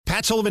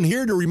Matt Sullivan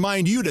here to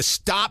remind you to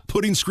stop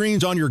putting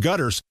screens on your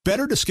gutters.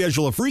 Better to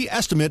schedule a free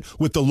estimate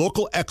with the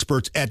local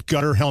experts at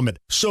Gutter Helmet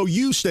so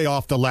you stay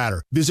off the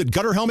ladder. Visit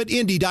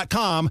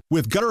GutterHelmetIndy.com.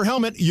 With Gutter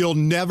Helmet, you'll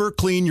never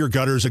clean your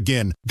gutters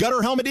again.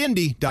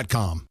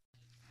 GutterHelmetIndy.com.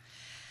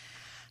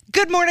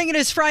 Good morning. It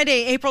is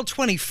Friday, April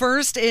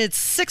 21st. It's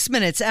 6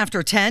 minutes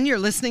after 10. You're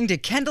listening to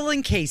Kendall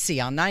and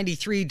Casey on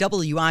 93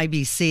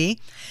 WIBC.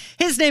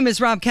 His name is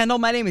Rob Kendall.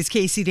 My name is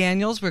Casey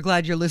Daniels. We're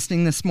glad you're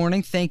listening this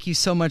morning. Thank you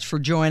so much for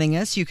joining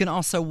us. You can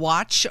also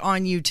watch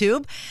on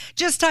YouTube.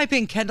 Just type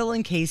in Kendall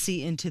and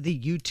Casey into the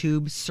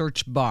YouTube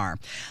search bar.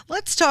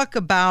 Let's talk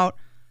about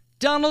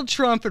Donald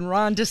Trump and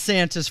Ron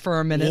DeSantis for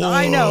a minute. What?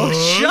 I know,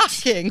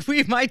 shocking.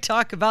 We might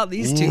talk about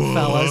these two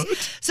fellas.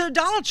 So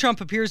Donald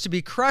Trump appears to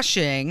be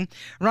crushing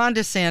Ron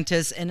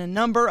DeSantis in a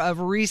number of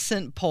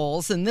recent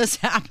polls, and this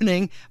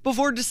happening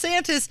before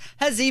DeSantis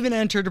has even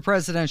entered a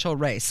presidential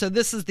race. So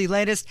this is the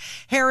latest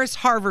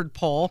Harris-Harvard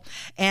poll,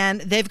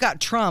 and they've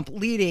got Trump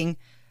leading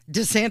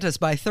DeSantis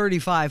by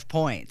 35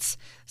 points.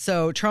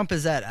 So Trump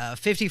is at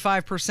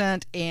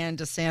 55% and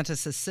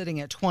DeSantis is sitting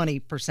at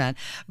 20%.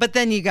 But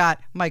then you got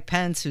Mike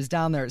Pence, who's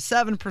down there at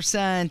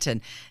 7%,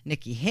 and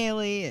Nikki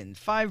Haley and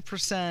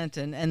 5%,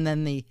 and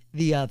then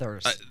the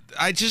others.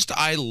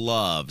 I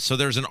love. So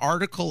there's an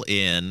article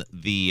in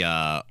the,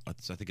 I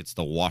think it's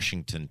the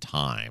Washington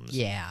Times.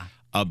 Yeah.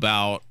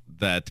 About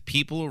that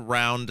people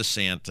around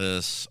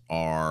DeSantis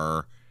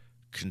are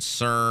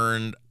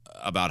concerned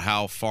about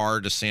how far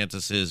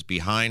DeSantis is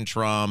behind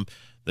Trump,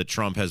 that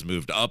Trump has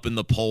moved up in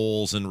the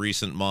polls in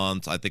recent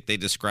months. I think they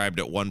described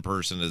it, one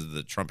person, as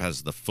that Trump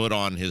has the foot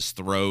on his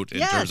throat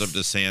in terms of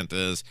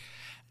DeSantis.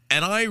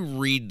 And I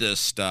read this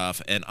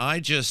stuff, and I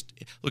just,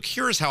 look,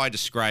 here's how I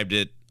described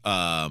it.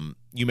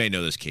 You may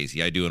know this,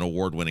 Casey. I do an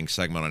award-winning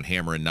segment on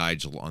Hammer and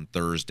Nigel on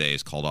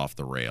Thursdays called Off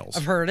the Rails.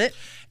 I've heard it.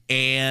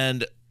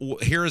 And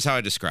here is how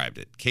I described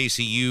it.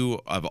 Casey, you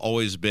have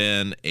always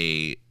been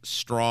a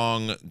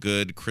strong,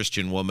 good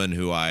Christian woman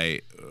who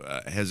I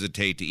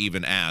hesitate to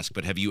even ask,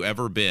 but have you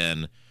ever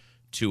been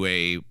to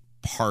a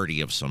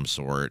party of some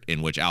sort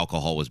in which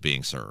alcohol was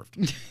being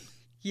served?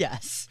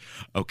 Yes.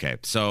 Okay.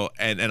 So,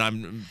 and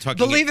I'm talking.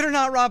 Believe it or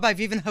not, Rob,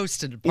 I've even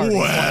hosted a party.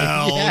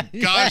 Well,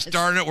 gosh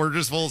darn it, we're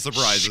just full of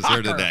surprises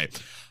here today.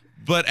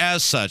 But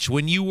as such,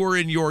 when you were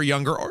in your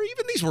younger, or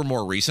even these were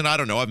more recent, I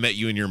don't know, I've met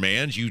you and your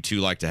mans. You two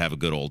like to have a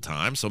good old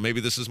time, so maybe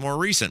this is more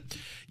recent.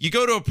 You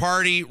go to a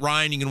party.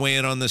 Ryan, you can weigh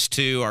in on this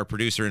too. Our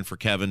producer in for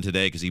Kevin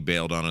today because he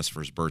bailed on us for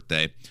his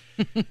birthday.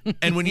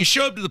 And when you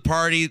show up to the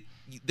party,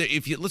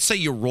 let's say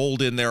you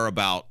rolled in there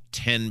about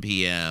 10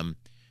 p.m.,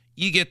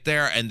 you get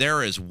there, and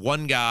there is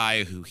one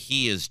guy who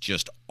he is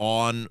just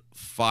on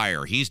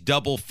fire. He's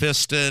double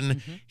fisting.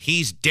 Mm-hmm.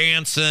 He's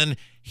dancing.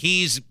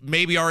 He's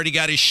maybe already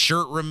got his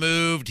shirt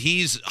removed.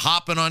 He's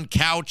hopping on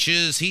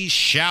couches. He's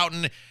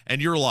shouting.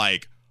 And you're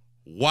like,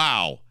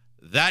 wow,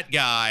 that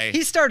guy.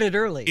 He started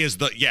early.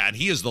 And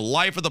he is the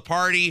life of the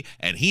party,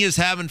 and he is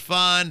having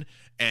fun.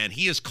 And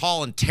he is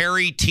calling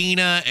Terry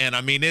Tina. And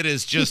I mean, it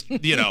is just,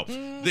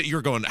 that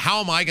you're going, how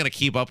am I going to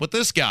keep up with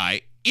this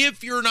guy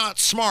if you're not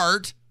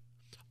smart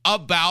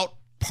about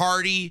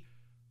party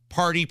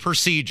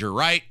procedure,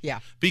 right? Yeah.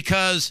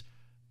 Because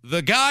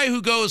the guy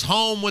who goes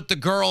home with the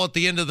girl at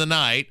the end of the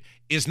night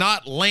is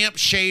not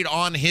lampshade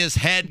on his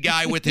head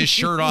guy with his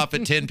shirt off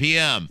at 10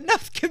 p.m. No,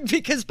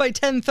 because by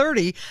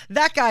 10:30,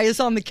 that guy is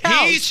on the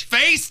couch. He's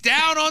face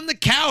down on the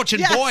couch.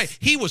 And boy,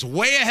 he was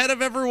way ahead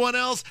of everyone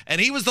else.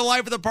 And he was the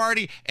life of the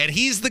party. And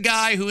he's the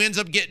guy who ends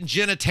up getting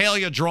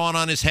genitalia drawn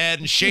on his head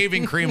and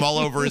shaving cream all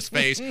over his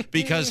face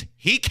because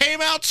he came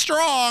out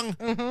strong,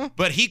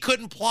 but he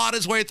couldn't plot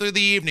his way through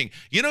the evening.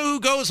 You know who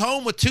goes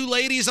home with two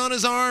ladies on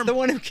his arm? The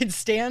one who can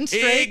stand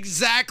straight?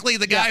 Exactly.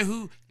 The guy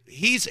who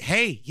he's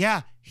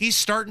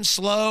starting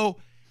slow,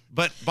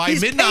 but by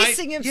he's midnight,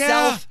 pacing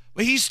himself.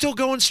 But he's still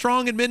going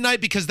strong at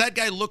midnight because that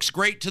guy looks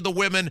great to the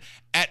women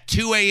at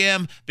 2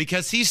 a.m.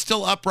 because he's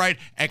still upright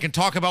and can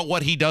talk about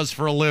what he does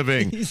for a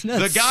living. He's not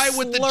the guy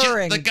with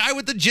the guy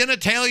with the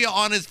genitalia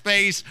on his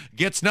face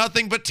gets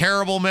nothing but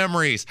terrible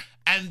memories.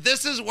 And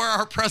this is where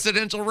our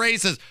presidential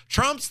race is.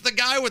 Trump's the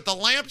guy with the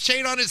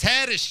lampshade on his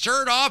head, his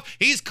shirt off.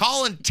 He's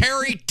calling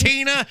Terry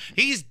Tina.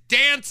 He's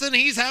dancing.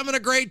 He's having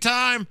a great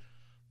time.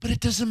 But it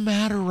doesn't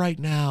matter right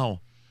now.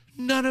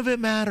 None of it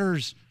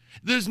matters.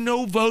 There's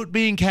no vote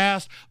being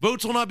cast.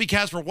 Votes will not be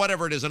cast for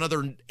whatever it is,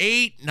 another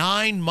 8,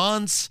 9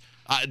 months,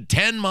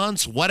 10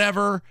 months,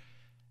 whatever.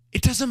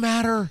 It doesn't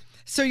matter.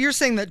 So you're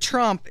saying that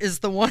Trump is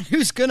the one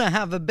who's going to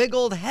have a big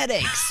old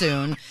headache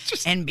soon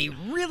and be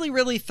really,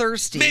 really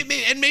thirsty.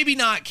 Maybe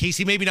not,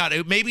 Casey, maybe not.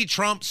 Maybe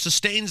Trump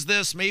sustains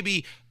this.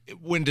 Maybe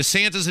when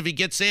DeSantis, if he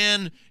gets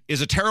in,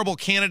 is a terrible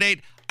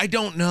candidate. I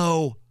don't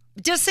know.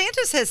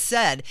 DeSantis has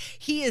said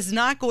he is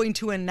not going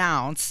to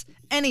announce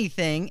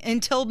anything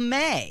until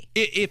May.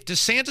 If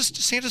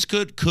DeSantis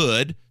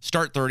could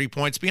start 30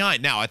 points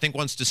behind. Now, I think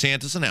once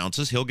DeSantis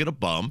announces, he'll get a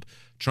bump.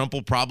 Trump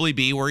will probably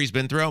be where he's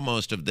been throughout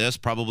most of this,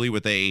 probably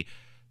with a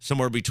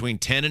somewhere between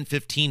 10 and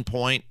 15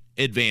 point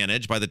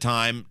advantage by the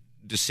time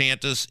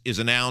DeSantis is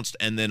announced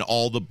and then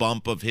all the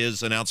bump of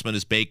his announcement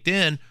is baked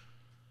in.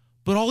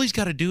 But all he's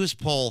got to do is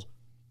pull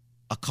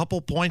a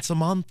couple points a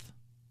month.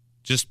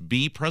 Just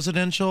be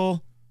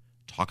presidential,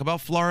 talk about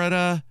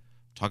Florida,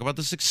 talk about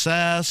the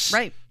success,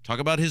 right? Talk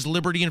about his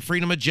liberty and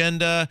freedom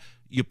agenda.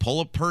 You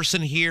pull a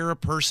person here, a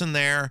person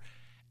there,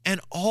 and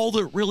all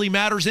that really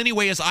matters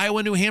anyway is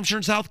Iowa, New Hampshire,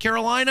 and South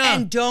Carolina.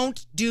 And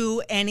don't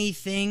do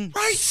anything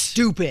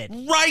stupid.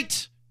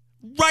 Right.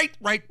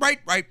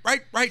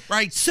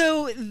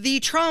 So the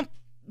Trump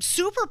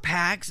super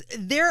PACs,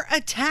 they're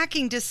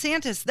attacking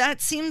DeSantis. That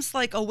seems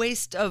like a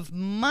waste of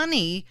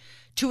money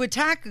to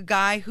attack a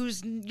guy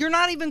who's you're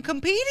not even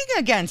competing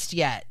against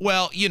yet.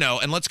 Well,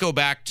 and let's go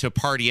back to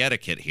party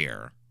etiquette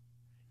here.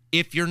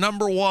 If you're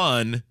number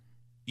one,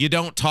 you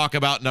don't talk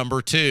about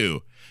number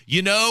two.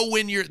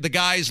 When the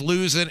guy's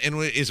losing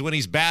and is when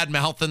he's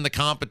bad-mouthing the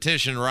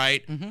competition,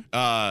 right?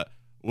 Mm-hmm.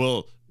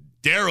 Well,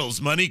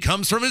 Daryl's money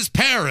comes from his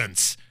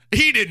parents.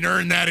 He didn't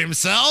earn that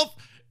himself.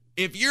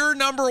 If you're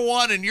number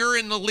one and you're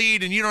in the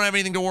lead and you don't have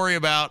anything to worry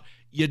about,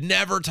 you'd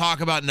never talk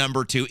about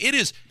number two.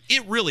 It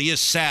really is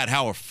sad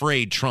how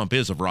afraid Trump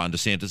is of Ron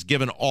DeSantis,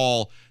 given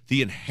all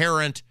the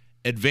inherent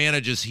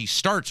advantages he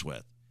starts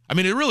with. I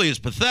mean, it really is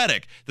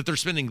pathetic that they're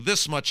spending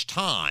this much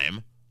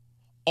time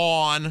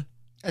on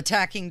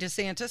attacking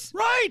DeSantis.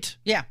 Right.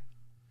 Yeah.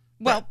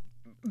 Well,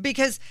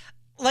 because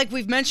like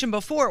we've mentioned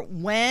before,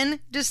 when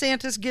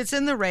DeSantis gets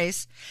in the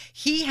race,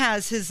 he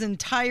has his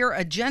entire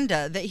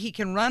agenda that he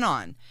can run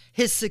on,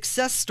 his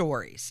success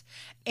stories.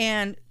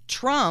 And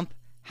Trump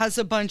has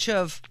a bunch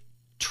of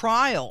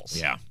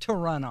trials to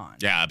run on.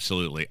 Yeah,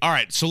 absolutely. All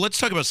right, so let's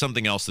talk about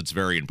something else that's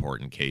very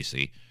important,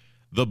 Casey.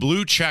 The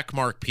blue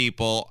checkmark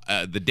people,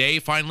 the day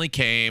finally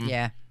came.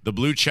 Yeah. The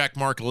blue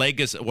checkmark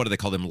legacy, what do they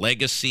call them?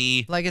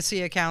 Legacy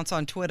accounts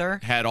on Twitter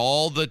had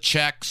all the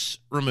checks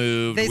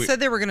removed. They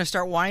said they were going to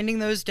start winding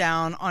those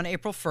down on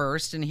April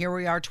 1st, and here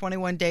we are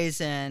 21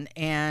 days in.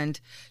 And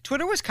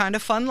Twitter was kind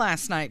of fun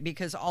last night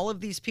because all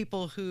of these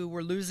people who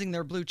were losing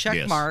their blue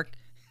check mark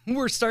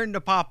were starting to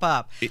pop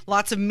up.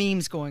 Lots of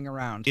memes going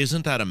around.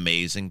 Isn't that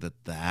amazing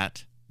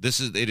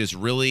it is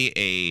really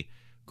a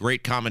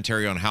great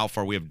commentary on how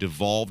far we have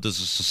devolved as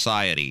a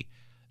society,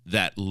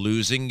 that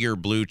losing your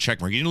blue check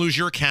mark, you didn't lose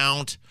your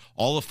account,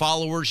 all the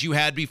followers you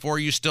had before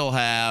you still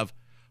have,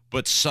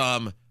 but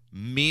some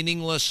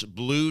meaningless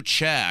blue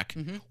check,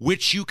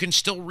 which you can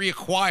still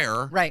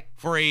reacquire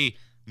for a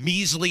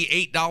measly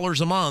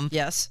 $8 a month.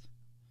 Yes.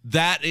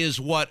 That is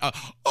what,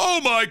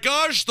 oh my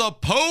gosh, the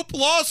Pope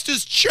lost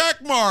his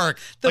check mark.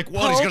 He's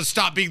going to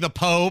stop being the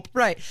Pope?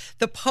 Right.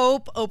 The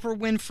Pope, Oprah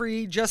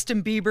Winfrey,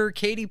 Justin Bieber,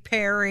 Katy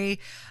Perry,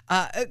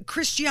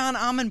 Christiane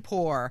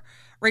Amanpour,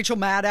 Rachel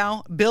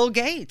Maddow, Bill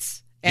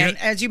Gates. And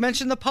as you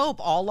mentioned, the Pope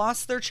all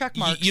lost their check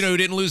marks. You know who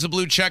didn't lose a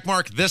blue check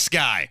mark? This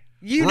guy.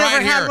 You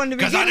never had one to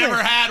begin with. Because I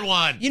never had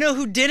one. You know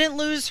who didn't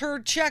lose her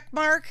check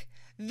mark?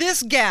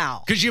 This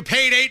gal. Because you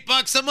paid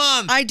 $8 a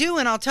month. I do,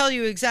 and I'll tell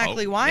you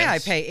exactly why I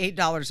pay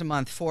 $8 a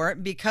month for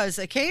it. Because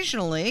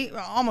occasionally,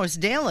 almost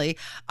daily,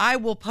 I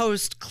will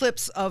post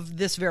clips of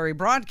this very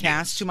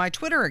broadcast to my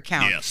Twitter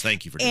account. Yes,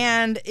 thank you for doing that.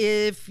 And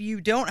if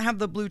you don't have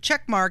the blue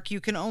check mark, you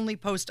can only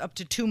post up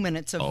to 2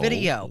 minutes of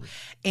video.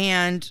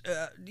 And,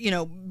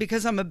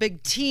 because I'm a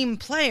big team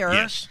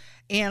player.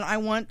 And I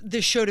want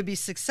this show to be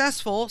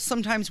successful,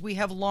 sometimes we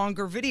have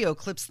longer video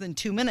clips than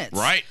 2 minutes.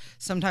 Right.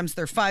 Sometimes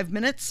they're 5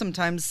 minutes,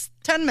 sometimes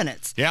 10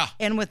 minutes. Yeah.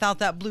 And without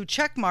that blue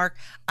check mark,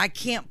 I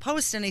can't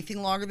post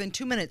anything longer than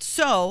 2 minutes.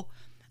 So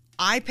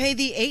I pay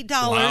the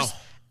 $8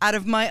 out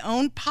of my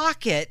own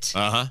pocket,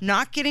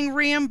 not getting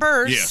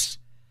reimbursed. Yes.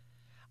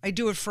 I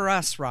do it for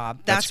us,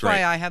 Rob. That's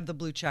why I have the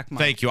blue check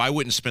mark. Thank you. I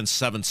wouldn't spend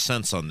 7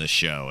 cents on this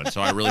show, and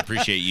so I really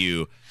appreciate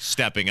you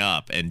stepping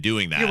up and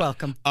doing that. You're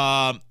welcome.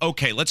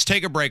 Okay, let's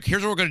take a break.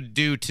 Here's what we're going to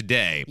do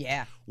today.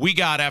 Yeah. We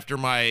got, after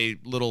my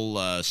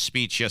little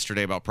speech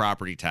yesterday about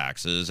property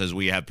taxes, as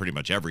we have pretty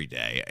much every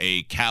day,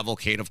 a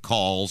cavalcade of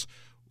calls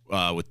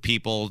with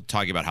people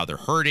talking about how they're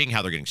hurting,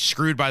 how they're getting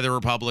screwed by the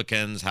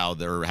Republicans, how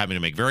they're having to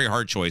make very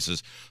hard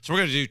choices. So we're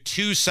going to do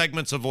 2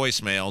 segments of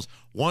voicemails,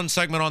 1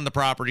 segment on the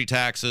property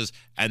taxes,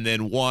 and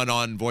then 1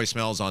 on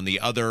voicemails on the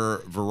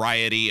other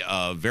variety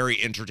of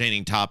very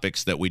entertaining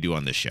topics that we do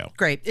on this show.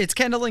 Great. It's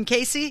Kendall and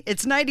Casey.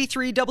 It's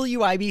 93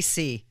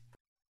 WIBC.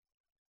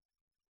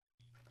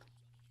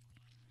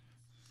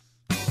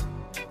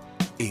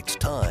 It's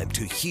time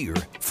to hear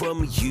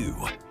from you.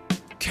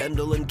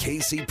 Kendall and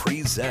Casey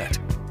present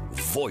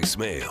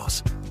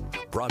Voicemails.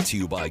 Brought to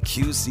you by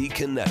QC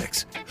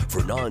Kinetics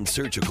for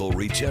non-surgical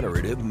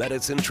regenerative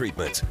medicine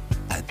treatments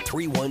at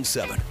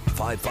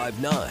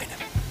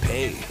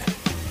 317-559-PAIN.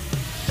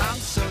 I'm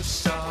so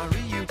sorry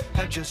you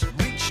have just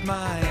reached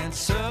my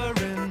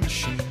answering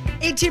machine.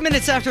 18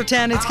 minutes after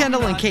 10, it's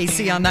Kendall and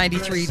Casey on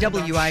 93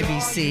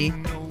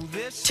 WIBC.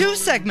 2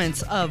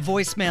 segments of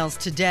voicemails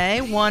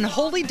today, 1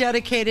 wholly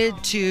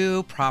dedicated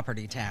to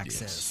property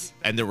taxes. Yes.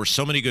 And there were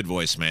so many good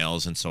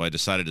voicemails, and so I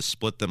decided to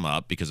split them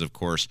up because, of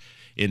course,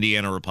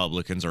 Indiana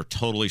Republicans are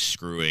totally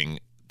screwing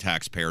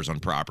taxpayers on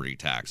property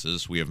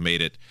taxes. We have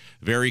made it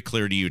very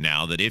clear to you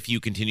now that if you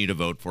continue to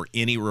vote for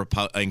any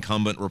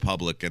incumbent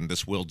Republican,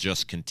 this will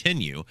just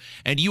continue,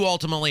 and you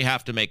ultimately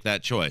have to make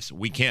that choice.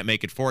 We can't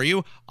make it for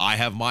you. I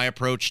have my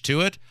approach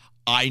to it.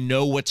 I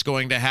know what's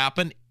going to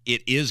happen.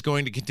 It is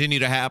going to continue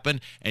to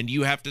happen, and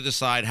you have to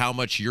decide how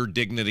much your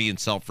dignity and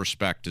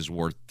self-respect is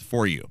worth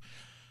for you.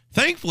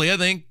 Thankfully, I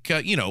think,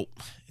 I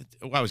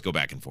always go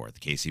back and forth,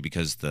 Casey,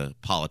 because the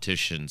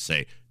politicians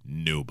say,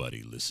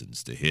 nobody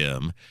listens to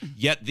him.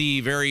 Yet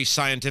the very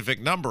scientific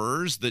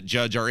numbers that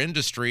judge our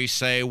industry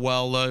say,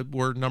 well,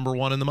 we're number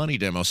one in the money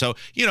demo. So,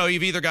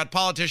 you've either got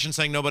politicians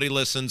saying nobody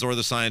listens or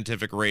the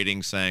scientific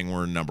ratings saying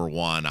we're number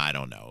one. I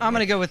don't know. I'm going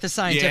to go with the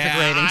scientific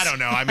ratings. I don't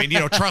know. I mean,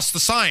 trust the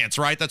science,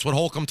 right? That's what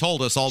Holcomb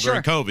told us all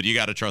during COVID. You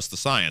got to trust the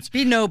science.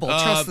 Be noble.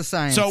 Trust the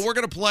science. So we're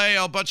going to play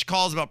a bunch of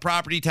calls about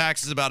property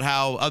taxes, about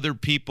how other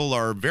people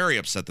are very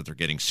upset that they're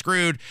getting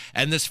screwed.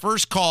 And this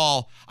first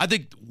call, I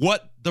think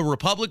what the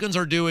Republicans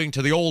are doing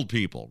to the old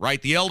people,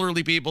 right? The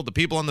elderly people, the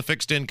people on the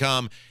fixed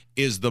income,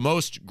 is the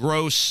most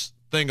gross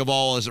thing of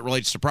all as it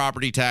relates to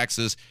property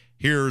taxes.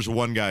 Here's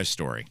one guy's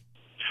story.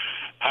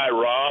 Hi,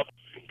 Rob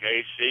and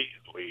Casey.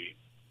 We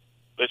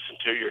listen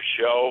to your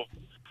show.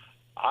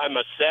 I'm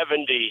a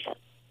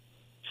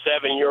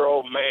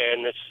 77-year-old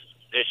man this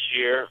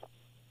year.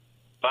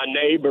 My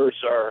neighbors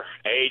are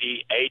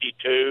 80,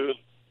 82,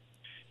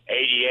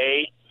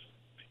 88,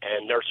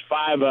 and there's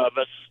 5 of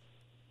us.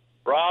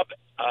 Rob,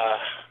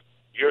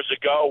 years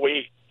ago,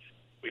 we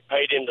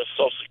paid into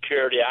Social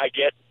Security. I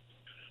get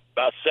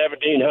about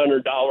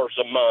 $1,700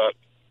 a month.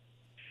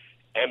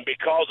 And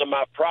because of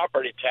my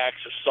property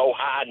taxes so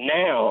high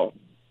now,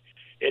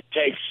 it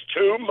takes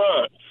 2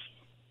 months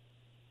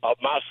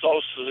of my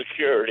Social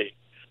Security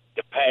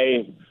to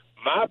pay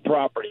my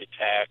property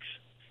tax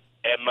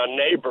and my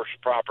neighbor's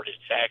property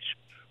tax,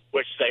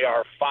 which they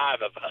are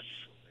 5 of us.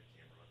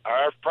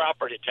 Our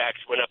property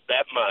tax went up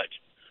that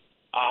much.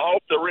 I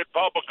hope the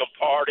Republican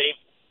Party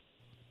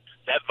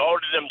that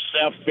voted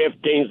themselves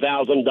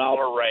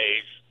 $15,000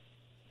 raise,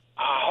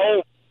 I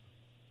hope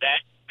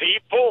that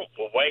people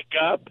will wake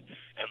up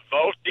and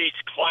vote these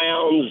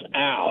clowns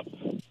out.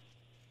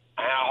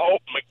 I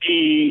hope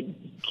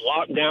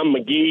Lockdown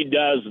McGee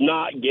does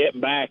not get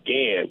back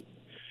in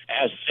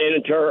as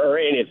senator or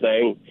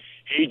anything.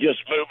 He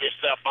just moved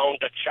himself on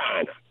to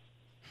China.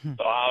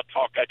 So I'll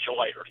talk at you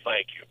later.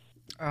 Thank you.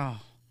 Oh.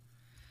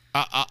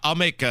 I'll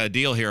make a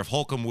deal here. If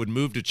Holcomb would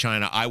move to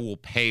China, I will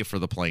pay for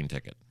the plane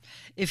ticket.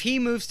 If he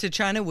moves to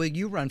China, will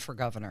you run for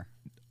governor?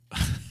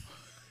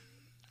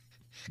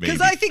 Maybe.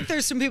 Because I think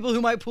there's some people who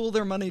might pool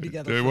their money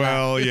together.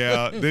 Well,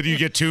 yeah. Then you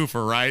get 2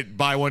 for, right?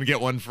 Buy one, get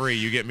one free.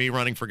 You get me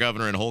running for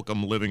governor and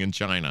Holcomb living in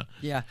China.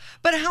 Yeah.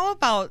 But how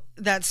about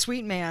that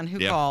sweet man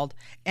who called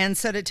and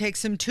said it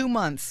takes him 2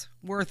 months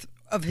worth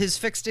of his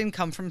fixed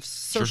income from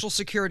Social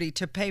Security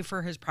to pay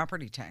for his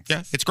property taxes?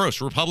 Yeah, it's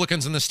gross.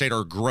 Republicans in the state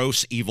are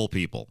gross, evil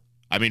people.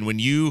 I mean,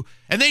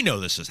 and they know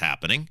this is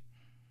happening.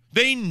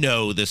 They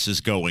know this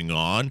is going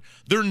on.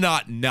 They're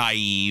not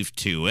naive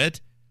to it.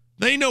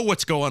 They know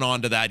what's going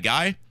on to that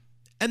guy,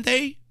 and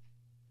they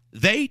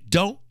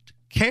don't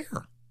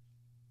care.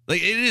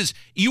 Like,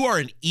 you are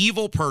an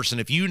evil person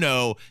if you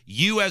know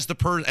you as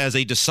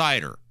a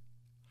decider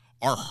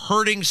are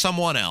hurting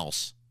someone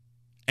else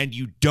and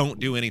you don't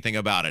do anything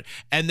about it.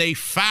 And they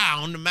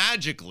found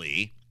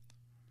magically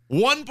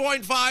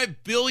 $1.5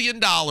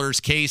 billion,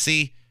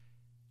 Casey.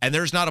 And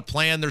there's not a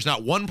plan. There's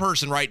not one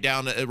person right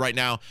now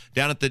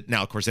down at the.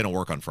 Now, of course, they don't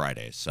work on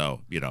Fridays,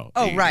 so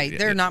Oh, right.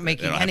 They're not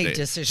making any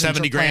decisions.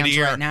 70 or grand a plans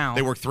year right now.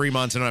 They work 3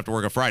 months and don't have to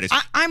work on Fridays.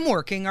 I'm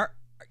working.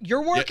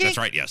 You're working? Yeah, that's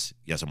right. Yes,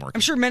 I'm working.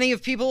 I'm sure many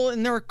of people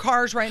in their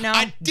cars right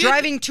now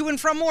driving to and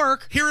from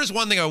work. Here is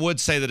one thing I would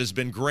say that has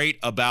been great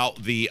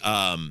about the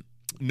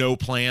no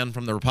plan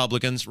from the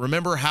Republicans.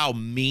 Remember how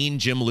mean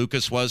Jim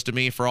Lucas was to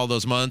me for all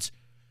those months?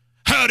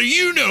 How do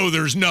you know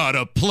there's not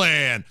a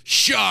plan?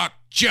 Shock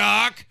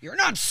jock. You're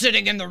not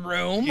sitting in the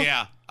room.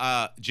 Yeah.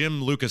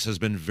 Jim Lucas has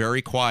been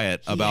very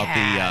quiet about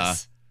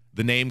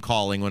the name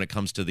calling when it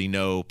comes to the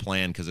no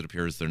plan, because it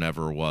appears there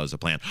never was a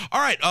plan.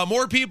 All right.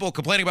 More people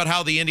complaining about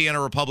how the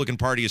Indiana Republican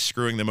Party is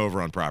screwing them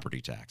over on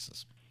property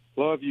taxes.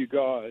 Love you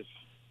guys.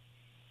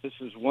 This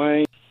is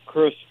Wayne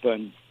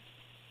Crispin.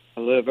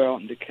 I live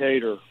out in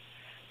Decatur,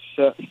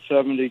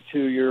 72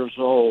 years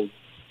old.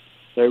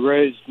 They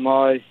raised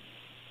my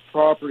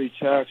property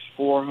tax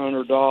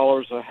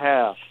 $400 a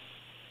half.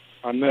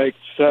 I make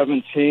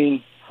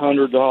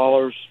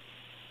 $1,700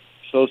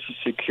 Social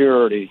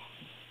Security.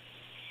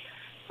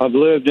 I've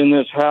lived in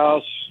this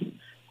house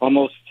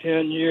almost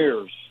 10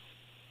 years,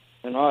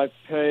 and I've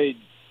paid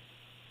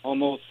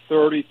almost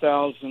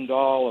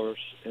 $30,000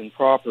 in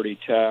property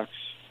tax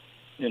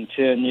in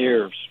 10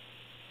 years.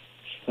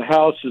 The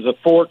house is a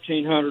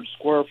 1,400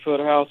 square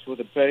foot house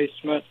with a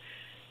basement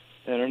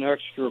and an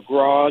extra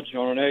garage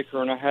on 1.5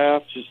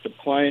 acres, just a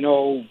plain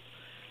old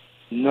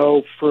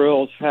no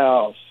frills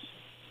house.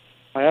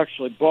 I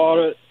actually bought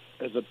it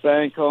as a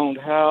bank-owned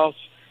house,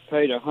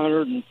 paid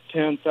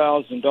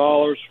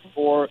 $110,000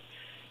 for it,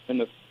 and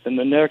the and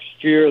the next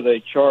year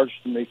they charged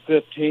me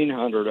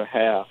 $1,500 a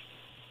half.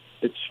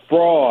 It's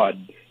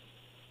fraud.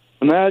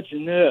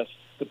 Imagine this.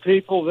 The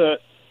people that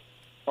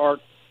are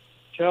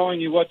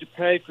telling you what to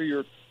pay for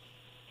your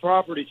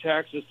property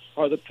taxes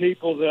are the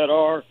people that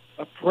are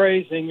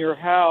appraising your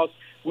house,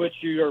 which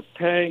you are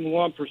paying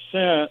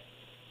 1%.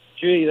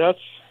 Gee, that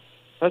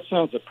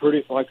sounds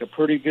like a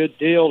pretty good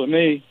deal to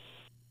me.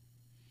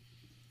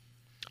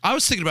 I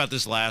was thinking about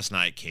this last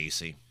night,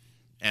 Casey,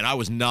 and I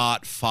was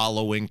not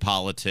following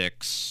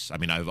politics. I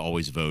mean, I've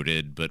always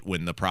voted, but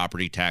when the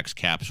property tax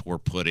caps were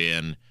put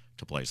in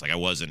to place, like I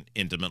wasn't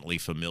intimately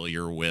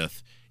familiar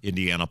with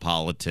Indiana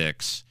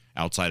politics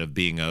outside of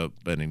being an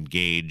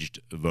engaged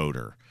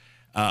voter.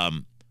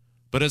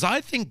 But as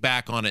I think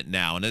back on it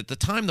now, and at the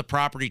time the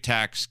property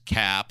tax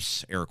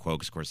caps, air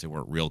quotes, of course they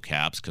weren't real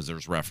caps because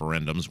there's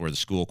referendums where the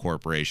school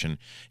corporation,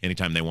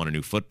 anytime they want a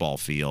new football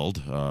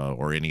field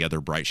or any other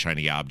bright,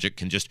 shiny object,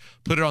 can just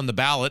put it on the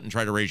ballot and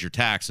try to raise your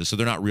taxes. So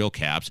they're not real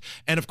caps.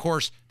 And of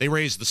course, they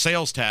raised the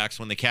sales tax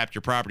when they capped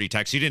your property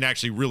tax. You didn't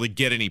actually really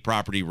get any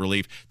property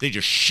relief. They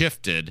just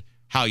shifted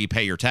how you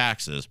pay your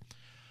taxes.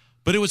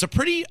 But it was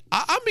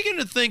I'm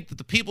beginning to think that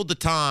the people at the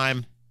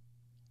time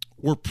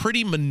were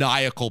pretty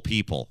maniacal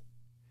people.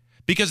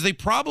 Because they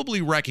probably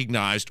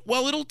recognized,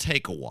 well, it'll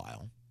take a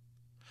while.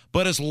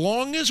 But as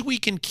long as we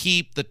can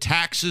keep the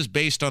taxes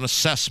based on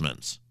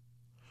assessments,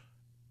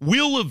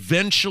 we'll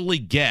eventually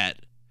get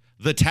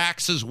the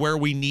taxes where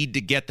we need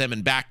to get them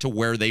and back to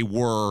where they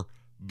were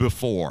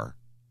before.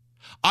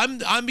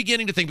 I'm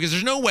beginning to think, because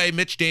there's no way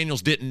Mitch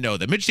Daniels didn't know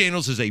that. Mitch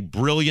Daniels is a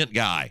brilliant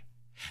guy.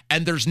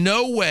 And there's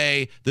no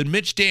way that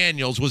Mitch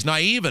Daniels was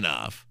naive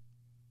enough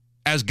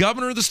as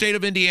governor of the state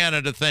of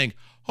Indiana to think,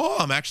 oh,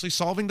 I'm actually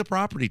solving the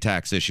property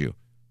tax issue.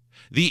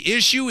 The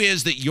issue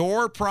is that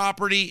your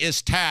property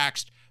is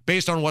taxed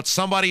based on what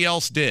somebody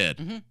else did.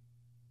 Mm-hmm.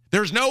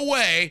 There's no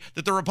way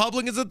that the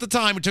Republicans at the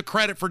time who took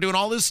credit for doing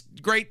all these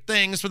great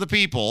things for the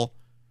people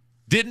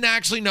didn't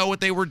actually know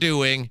what they were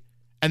doing,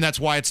 and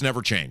that's why it's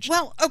never changed.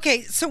 Well,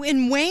 okay, so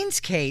in Wayne's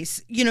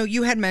case,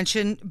 you had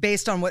mentioned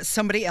based on what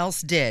somebody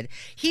else did.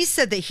 He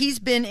said that he's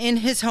been in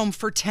his home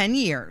for 10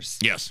 years.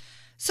 Yes.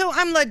 So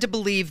I'm led to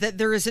believe that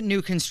there isn't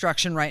new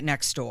construction right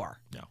next door.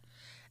 No.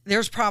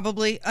 There's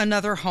probably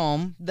another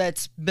home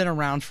that's been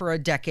around for a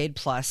decade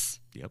plus.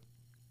 Yep.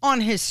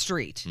 On his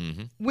street,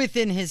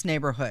 within his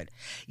neighborhood.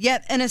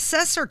 Yet an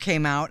assessor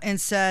came out and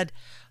said,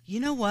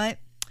 you know what?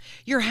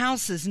 Your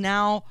house is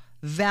now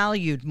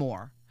valued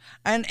more.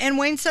 And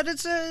Wayne said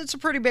it's a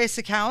pretty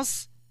basic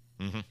house.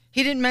 Mm-hmm.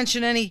 He didn't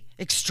mention any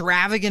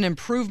extravagant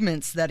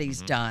improvements that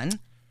he's done.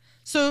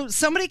 So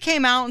somebody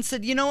came out and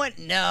said, you know what?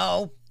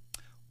 No.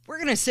 We're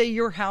going to say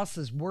your house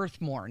is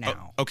worth more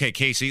now. Okay,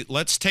 Casey,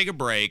 let's take a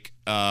break.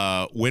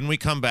 When we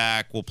come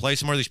back, we'll play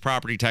some more of these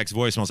property tax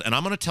voicemails, and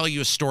I'm going to tell you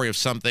a story of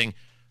something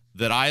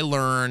that I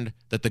learned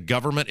that the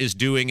government is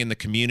doing in the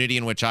community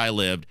in which I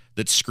lived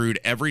that screwed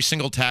every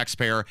single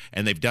taxpayer,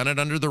 and they've done it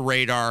under the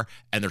radar,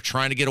 and they're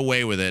trying to get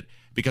away with it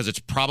because it's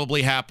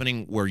probably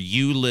happening where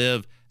you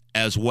live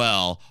as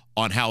well,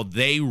 on how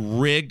they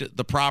rigged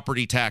the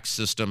property tax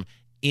system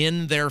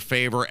in their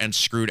favor and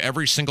screwed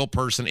every single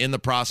person in the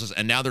process,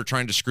 and now they're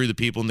trying to screw the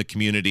people in the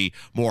community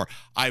more.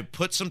 I've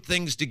put some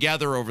things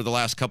together over the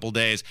last couple of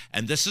days,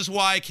 and this is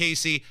why,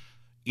 Casey,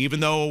 even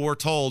though we're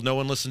told no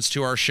one listens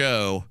to our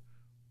show,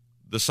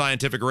 the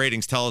scientific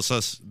ratings tell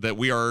us that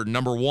we are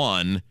number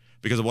one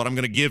because of what I'm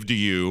going to give to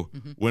you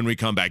when we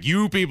come back.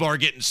 You people are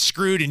getting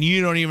screwed, and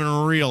you don't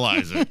even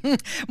realize it.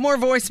 More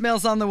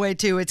voicemails on the way,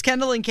 too. It's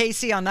Kendall and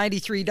Casey on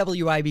 93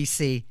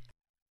 WIBC.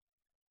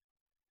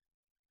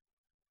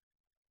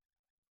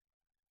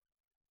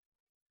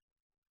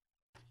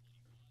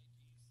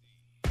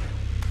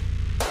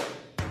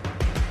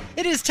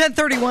 It is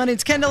 10:31.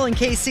 It's Kendall and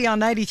Casey on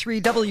 93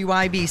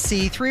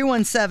 WIBC,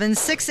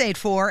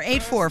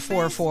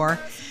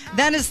 317-684-8444.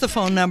 That is the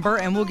phone number,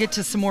 and we'll get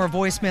to some more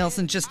voicemails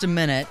in just a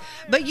minute.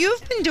 But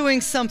you've been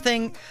doing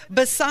something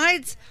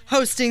besides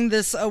hosting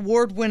this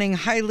award-winning,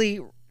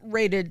 highly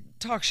rated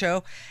talk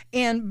show,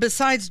 and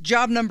besides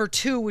job number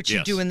 2, which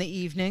you do in the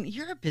evening.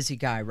 You're a busy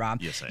guy,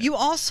 Rob. Yes, I am. You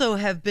also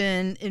have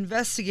been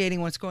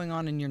investigating what's going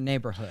on in your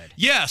neighborhood.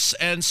 Yes,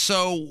 and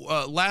so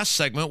last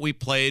segment we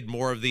played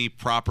more of the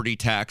property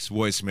tax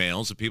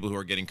voicemails of people who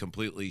are getting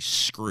completely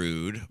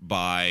screwed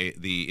by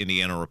the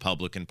Indiana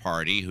Republican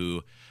Party,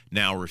 who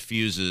now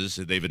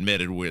they've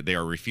admitted they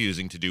are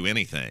refusing to do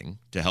anything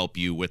to help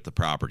you with the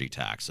property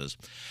taxes.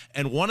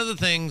 And one of the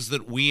things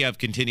that we have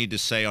continued to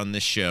say on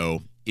this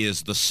show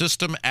is the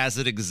system as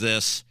it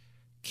exists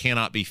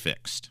cannot be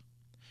fixed.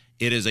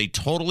 It is a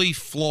totally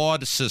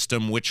flawed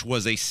system, which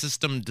was a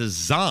system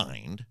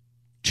designed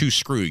to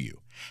screw you.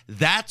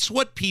 That's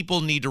what people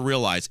need to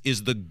realize,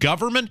 is the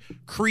government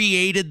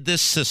created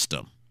this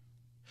system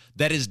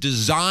that is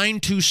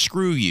designed to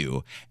screw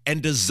you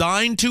and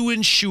designed to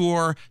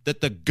ensure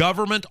that the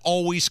government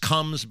always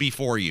comes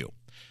before you.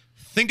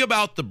 Think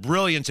about the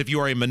brilliance, if you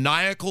are a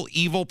maniacal,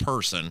 evil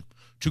person,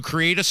 to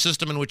create a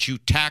system in which you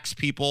tax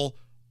people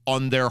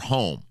on their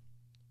home.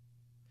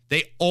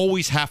 They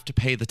always have to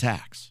pay the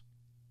tax.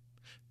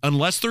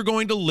 unless they're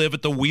going to live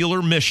at the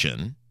Wheeler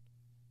Mission,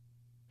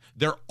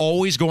 they're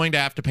always going to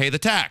have to pay the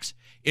tax.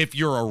 If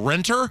you're a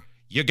renter,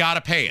 you got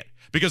to pay it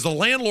because the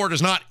landlord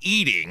is not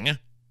eating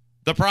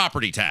the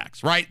property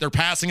tax, right? They're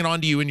passing it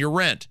on to you in your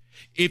rent.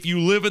 If you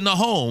live in the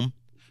home,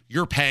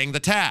 you're paying the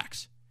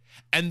tax.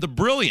 And the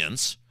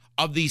brilliance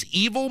of these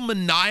evil,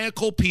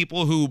 maniacal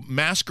people who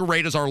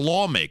masquerade as our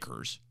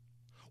lawmakers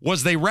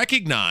was they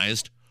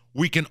recognized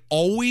we can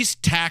always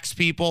tax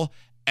people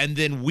and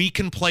then we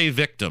can play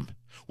victim,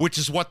 which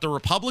is what the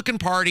Republican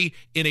Party,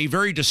 in a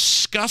very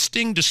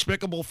disgusting,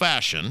 despicable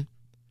fashion,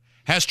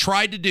 has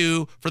tried to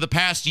do for the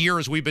past year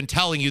as we've been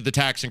telling you the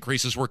tax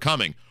increases were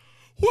coming.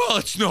 Well,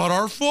 it's not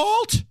our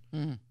fault.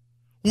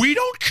 We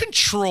don't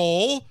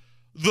control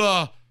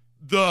the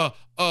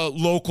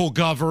local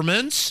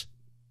governments.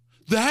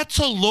 That's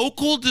a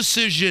local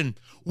decision.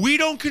 We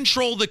don't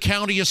control the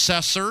county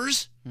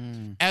assessors,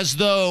 as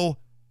though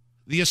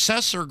the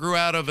assessor grew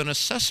out of an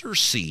assessor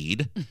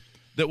seed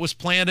that was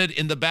planted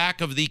in the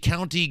back of the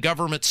county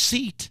government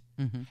seat.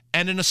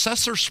 And an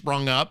assessor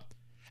sprung up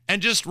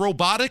and just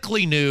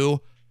robotically knew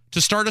to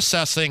start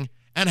assessing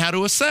and how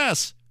to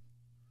assess.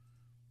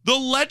 The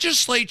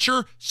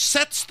legislature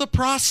sets the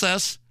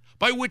process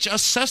by which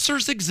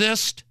assessors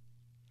exist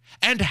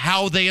and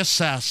how they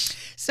assess.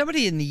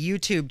 Somebody in the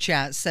YouTube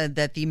chat said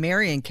that the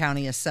Marion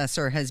County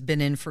assessor has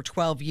been in for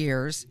 12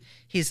 years.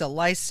 He's a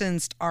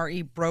licensed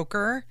RE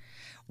broker.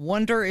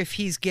 Wonder if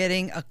he's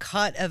getting a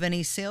cut of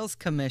any sales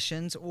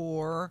commissions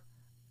or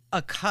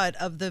a cut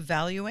of the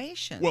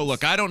valuation. Well,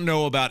 look, I don't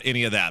know about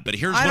any of that, but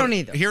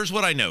here's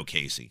what I know,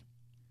 Casey.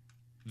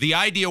 The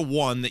idea,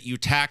 one, that you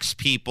tax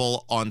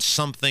people on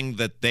something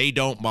that they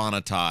don't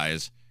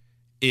monetize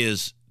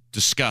is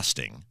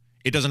disgusting.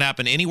 It doesn't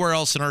happen anywhere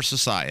else in our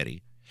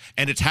society.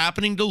 And it's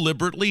happening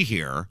deliberately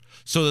here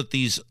so that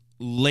these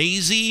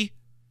lazy,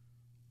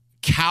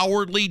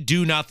 cowardly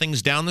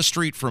do-nothings down the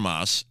street from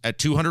us at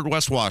 200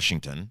 West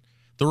Washington,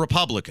 the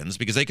Republicans,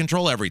 because they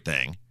control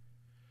everything,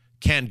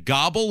 can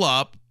gobble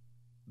up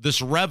this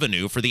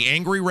revenue for the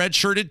angry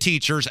red-shirted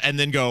teachers and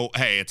then go,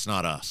 hey, it's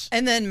not us.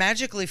 And then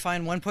magically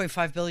find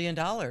 $1.5 billion.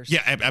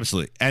 Yeah,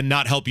 absolutely. And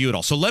not help you at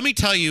all. So let me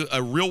tell you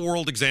a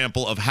real-world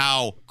example of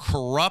how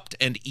corrupt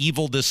and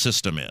evil this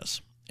system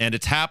is. And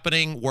it's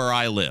happening where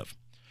I live.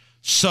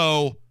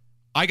 So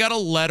I got a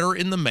letter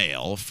in the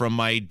mail from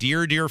my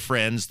dear, dear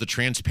friends, the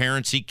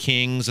Transparency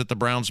Kings at the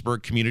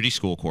Brownsburg Community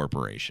School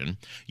Corporation.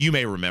 You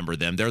may remember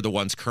them. They're the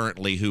ones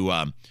currently who,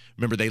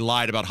 remember, they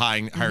lied about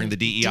hiring the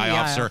DEI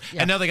officer.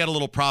 Yeah. And now they got a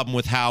little problem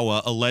with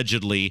how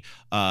allegedly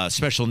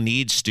special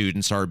needs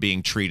students are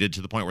being treated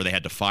to the point where they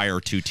had to fire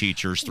 2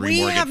 teachers, 3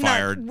 more get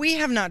fired. We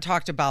have not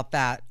talked about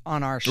that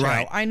on our show.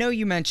 Right. I know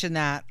you mentioned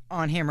that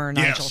on Hammer and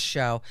Nigel's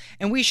show,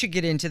 and we should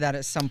get into that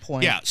at some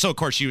point. Yeah, so of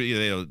course,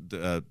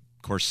 Of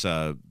course,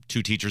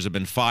 2 teachers have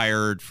been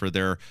fired for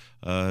their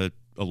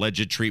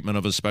alleged treatment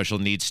of a special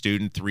needs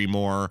student. 3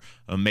 more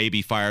may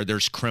be fired.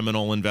 There's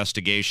criminal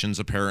investigations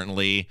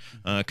apparently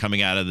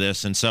coming out of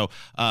this, and so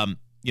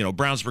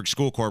Brownsburg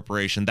School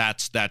Corporation.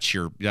 That's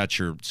your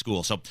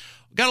school. So,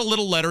 got a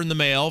little letter in the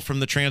mail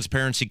from the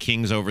Transparency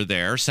Kings over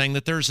there saying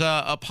that there's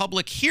a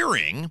public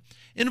hearing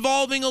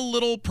involving a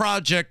little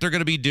project they're going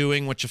to be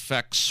doing, which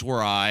affects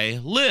where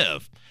I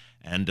live.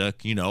 And,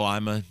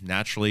 I'm a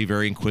naturally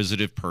very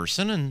inquisitive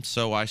person, and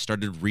so I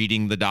started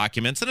reading the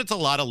documents, and it's a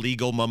lot of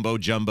legal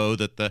mumbo-jumbo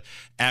that the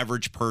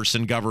average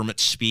person, government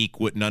speak,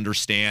 wouldn't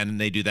understand, and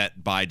they do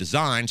that by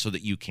design so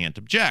that you can't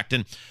object.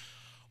 And,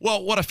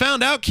 well, what I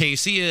found out,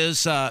 Casey,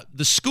 is the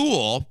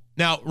school –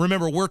 now,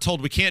 remember, we're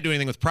told we can't do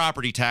anything with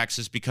property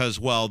taxes because,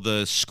 well,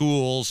 the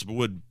schools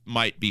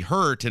might be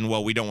hurt, and,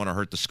 well, we don't want to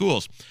hurt the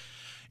schools.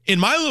 In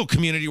my little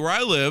community where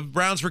I live,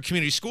 Brownsburg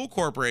Community School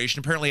Corporation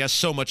apparently has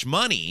so much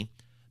money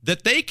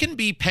that they can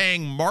be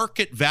paying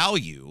market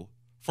value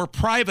for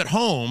private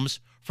homes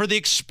for the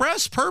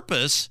express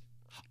purpose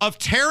of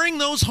tearing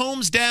those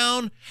homes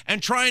down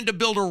and trying to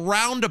build a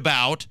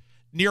roundabout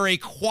near a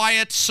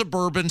quiet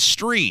suburban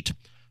street.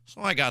 So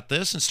I got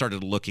this and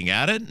started looking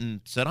at it and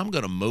said, I'm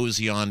going to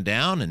mosey on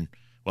down. And,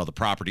 well, the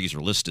properties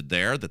are listed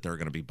there that they're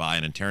going to be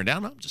buying and tearing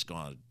down. I'm just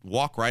going to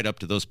walk right up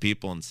to those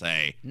people and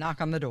say, knock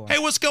on the door. Hey,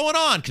 what's going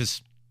on?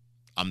 Because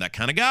I'm that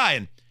kind of guy.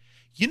 And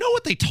you know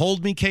what they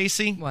told me,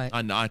 Casey? What?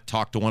 I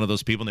talked to one of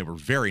those people, and they were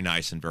very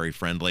nice and very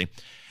friendly.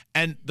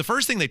 And the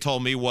first thing they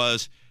told me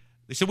was,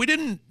 they said, we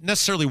didn't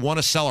necessarily want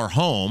to sell our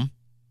home,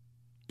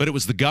 but it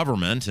was the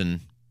government,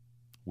 and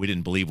we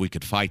didn't believe we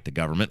could fight the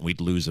government.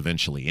 We'd lose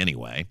eventually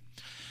anyway.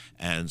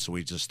 And so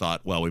we just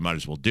thought, well, we might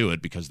as well do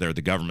it because they're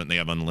the government and they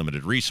have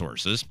unlimited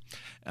resources.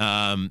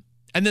 And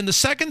then the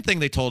second thing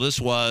they told us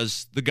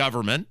was the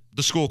government,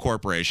 the school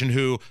corporation,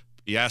 who –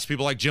 you ask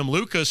people like Jim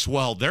Lucas,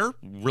 well, they're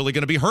really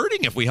going to be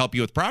hurting if we help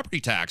you with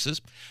property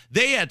taxes.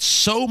 They had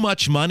so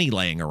much money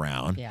laying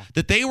around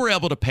that they were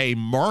able to pay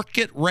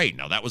market rate.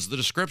 Now, that was the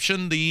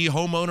description the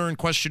homeowner in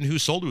question who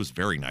sold it was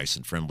very nice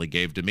and friendly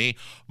gave to me.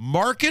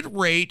 Market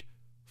rate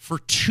for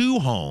 2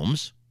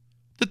 homes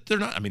that they're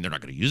not going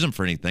to use them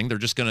for anything. They're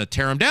just going to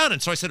tear them down.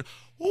 And so I said,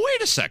 well,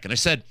 wait a second. I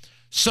said,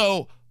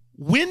 so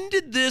When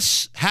did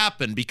this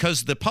happen?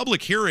 Because the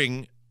public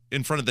hearing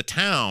in front of the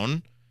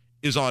town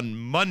is on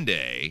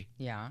Monday.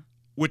 Yeah.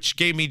 Which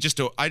gave me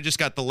I just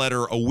got the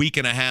letter a week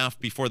and a half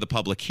before the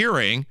public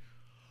hearing.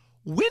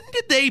 When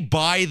did they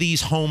buy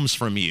these homes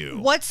from you?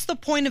 What's the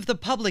point of the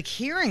public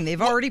hearing?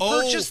 They've already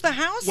purchased the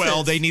houses.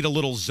 Well, they need a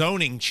little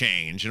zoning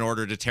change in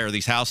order to tear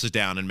these houses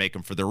down and make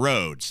them for the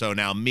road. So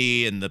now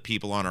me and the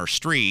people on our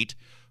street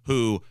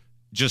who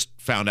just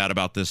found out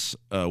about this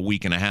a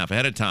week and a half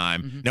ahead of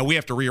time. Now we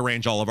have to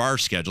rearrange all of our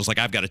schedules. Like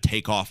I've got to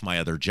take off my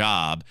other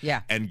job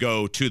and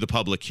go to the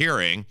public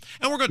hearing.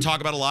 And we're going to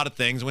talk about a lot of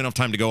things. We don't have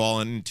time to go all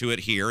into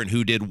it here and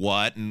who did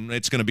what. And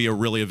it's going to be a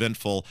really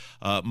eventful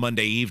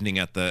Monday evening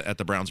at the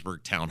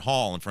Brownsburg Town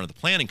Hall in front of the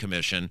Planning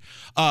Commission.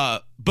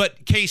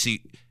 But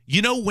Casey,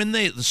 you know when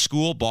the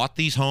school bought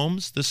these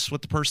homes? This is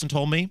what the person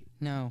told me?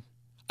 No.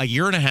 A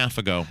year and a half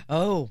ago.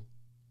 Oh.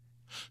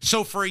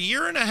 So for a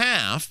year and a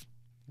half,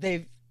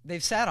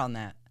 They've sat on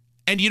that.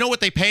 And you know what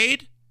they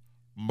paid?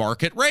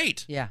 Market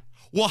rate. Yeah.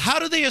 Well, how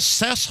do they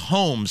assess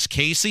homes,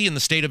 Casey, in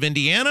the state of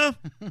Indiana?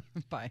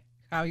 By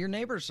how your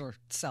neighbors are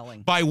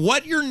selling. By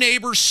what your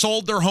neighbors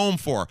sold their home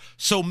for.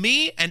 So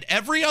me and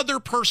every other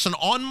person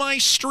on my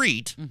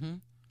street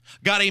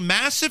got a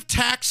massive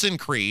tax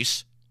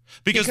increase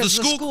because the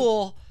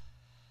school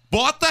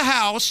bought the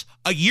house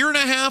a year and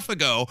a half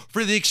ago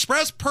for the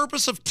express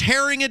purpose of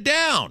tearing it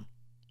down.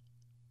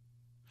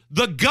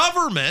 The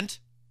government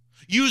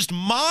used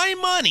my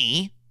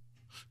money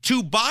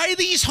to buy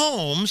these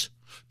homes,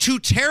 to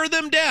tear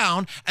them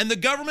down, and the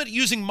government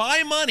using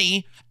my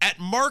money at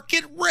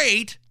market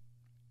rate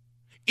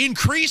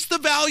increased the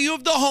value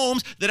of the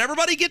homes that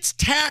everybody gets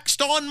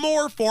taxed on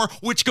more for,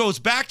 which goes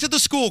back to the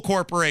school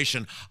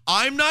corporation.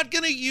 I'm not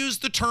going to use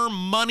the term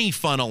money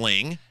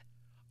funneling.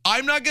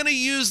 I'm not going to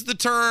use the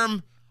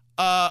term,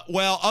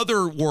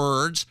 other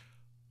words.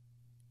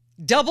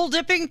 Double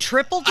dipping,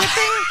 triple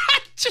dipping?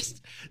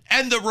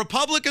 And the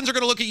Republicans are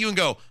going to look at you and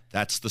go,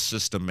 that's the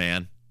system,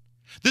 man.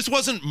 This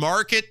wasn't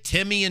market.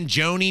 Timmy and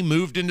Joni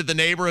moved into the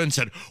neighborhood and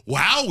said,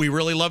 wow, we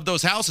really love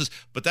those houses.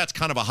 But that's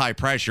kind of a high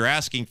price you're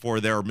asking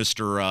for there,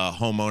 Mr.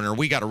 Homeowner.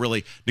 We got to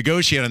really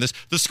negotiate on this.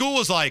 The school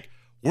was like,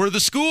 we're the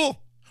school.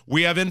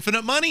 We have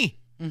infinite money.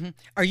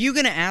 Are you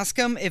going to ask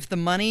them if the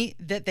money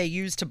that they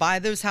used to buy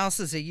those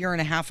houses a year and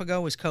a half ago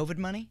was COVID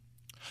money?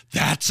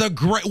 That's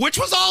which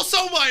was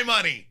also my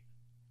money.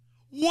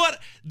 What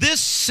this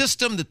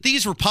system that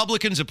these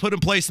Republicans have put in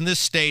place in this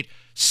state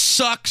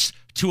sucks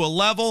to a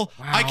level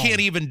I can't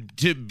even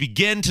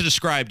begin to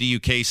describe to you,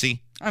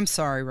 Casey. I'm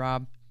sorry,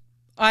 Rob.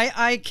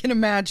 I can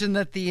imagine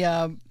that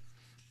the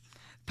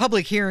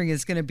public hearing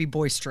is going to be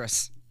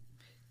boisterous.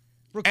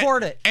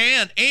 Record it.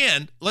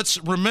 And let's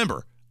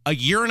remember, a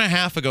year and a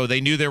half ago,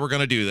 they knew they were going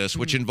to do this,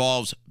 which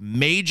involves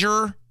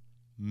major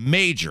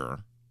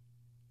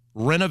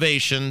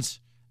renovations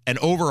and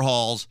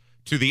overhauls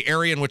to the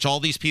area in which all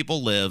these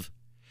people live.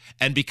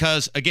 And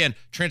because, again,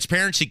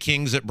 transparency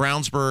kings at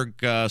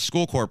Brownsburg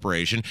School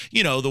Corporation,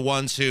 you know, the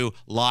ones who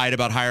lied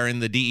about hiring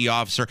the DE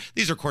officer.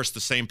 These are, of course, the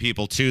same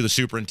people, too. The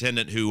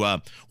superintendent who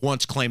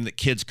once claimed that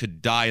kids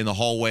could die in the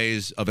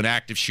hallways of an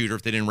active shooter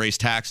if they didn't raise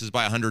taxes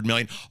by $100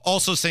 million.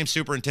 Also, same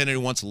superintendent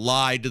who once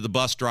lied to the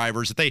bus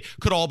drivers that they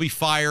could all be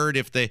fired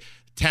if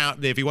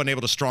he wasn't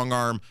able to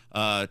strong-arm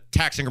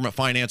tax increment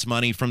finance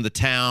money from the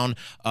town.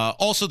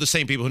 Also, the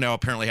same people who now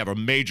apparently have a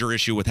major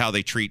issue with how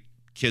they treat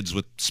kids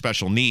with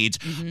special needs.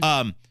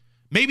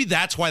 Maybe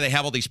that's why they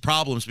have all these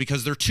problems,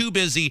 because they're too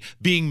busy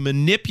being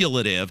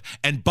manipulative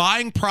and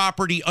buying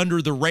property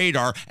under the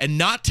radar and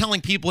not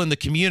telling people in the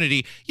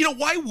community, you know,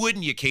 why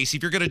wouldn't you, Casey,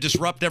 if you're going to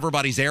disrupt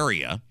everybody's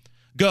area,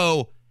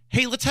 go,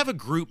 hey, let's have a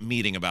group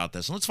meeting about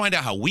this and let's find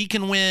out how we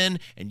can win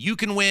and you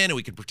can win and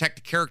we can protect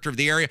the character of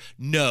the area.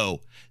 No,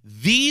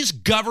 these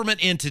government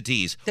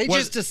entities. They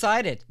just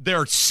decided.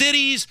 They're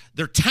cities,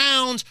 they're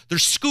towns, they're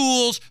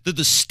schools, they're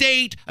the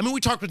state. I mean, we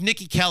talked with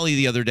Nikki Kelly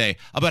the other day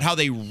about how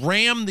they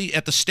ram the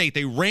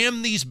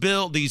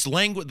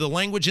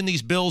language in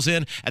these bills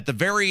in at the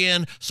very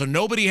end so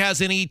nobody has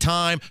any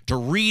time to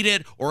read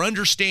it or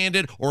understand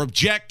it or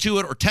object to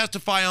it or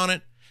testify on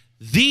it.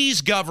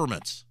 These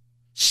governments,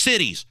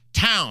 cities,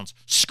 towns,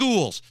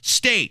 schools,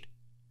 state,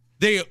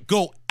 they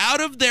go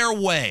out of their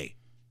way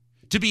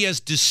to be as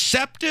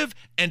deceptive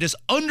and as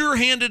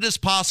underhanded as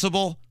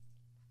possible,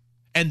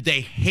 and they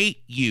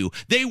hate you.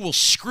 They will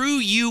screw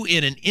you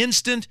in an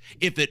instant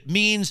if it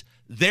means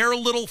their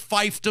little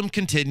fiefdom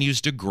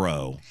continues to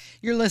grow.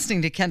 You're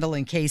listening to Kendall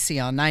and Casey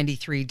on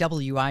 93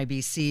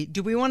 WIBC.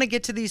 Do we want to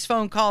get to these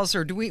phone calls,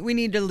 or do we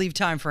need to leave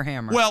time for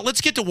Hammer? Well,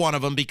 let's get to one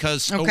of them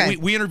because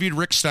we interviewed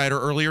Rick Snyder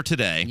earlier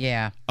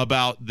today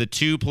about the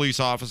two police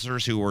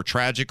officers who were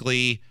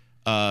tragically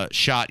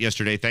shot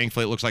yesterday.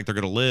 Thankfully, it looks like they're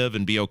going to live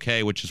and be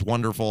okay, which is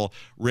wonderful.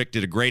 Rick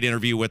did a great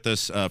interview with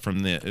us from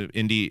the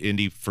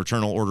Indy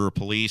Fraternal Order of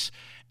Police,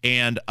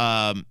 and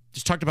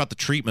just talked about the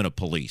treatment of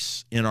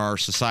police in our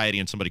society,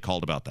 and somebody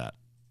called about that.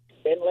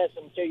 Been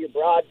listening to your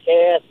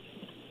broadcast,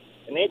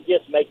 and it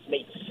just makes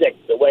me sick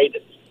the way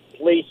that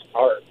police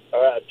are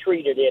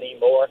treated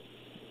anymore.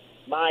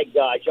 my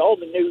gosh, all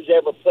the news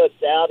ever puts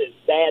out is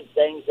bad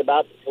things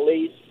about the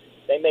police.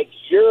 They make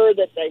sure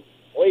that the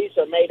police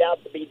are made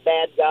out to be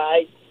bad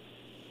guys,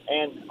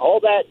 and all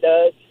that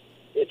does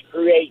is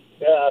create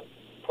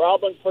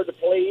problems for the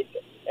police,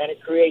 and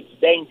it creates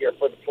danger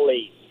for the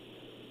police.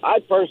 I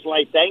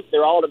personally think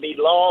there ought to be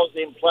laws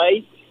in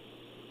place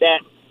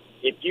that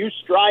if you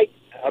strike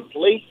a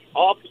police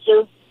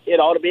officer, it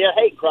ought to be a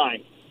hate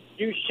crime.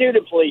 You shoot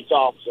a police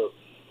officer,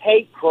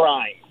 hate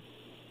crime.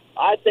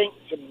 I think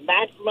some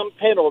maximum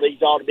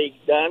penalties ought to be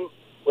done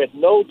with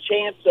no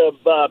chance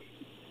of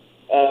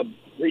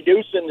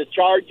reducing the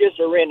charges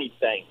or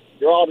anything.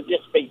 There ought to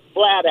just be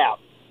flat out.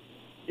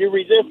 You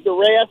resist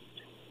arrest,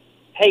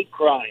 hate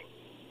crime.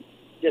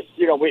 Just,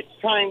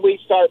 it's time we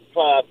start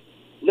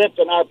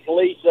lifting our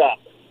police up.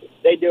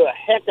 They do a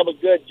heck of a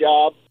good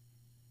job.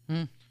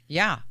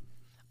 Yeah.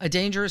 A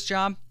dangerous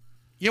job.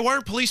 Yeah, why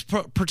aren't police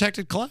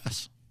protected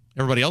class?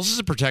 Everybody else is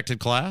a protected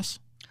class.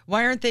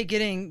 Why aren't they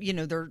getting,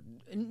 their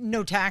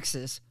no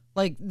taxes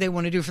like they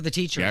want to do for the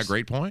teachers? Yeah,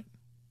 great point.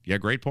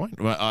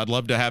 Well, I'd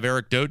love to have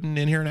Eric Doden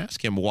in here and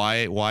ask him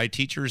why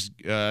teachers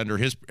under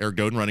Eric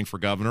Doden running for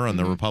governor on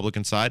the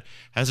Republican side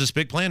has this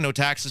big plan, no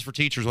taxes for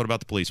teachers. What about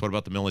the police? What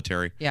about the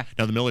military? Yeah.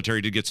 Now, the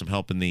military did get some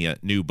help in the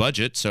new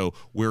budget, so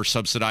we're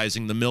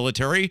subsidizing the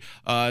military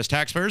as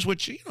taxpayers,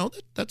 which,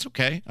 that's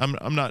okay.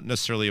 I'm not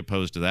necessarily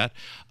opposed to that.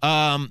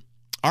 All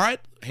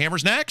right,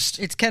 Hammer's next.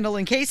 It's Kendall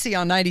and Casey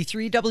on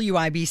 93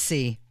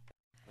 WIBC.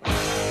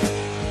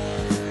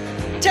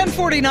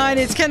 10:49,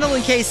 it's Kendall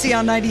and Casey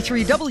on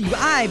 93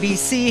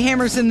 WIBC.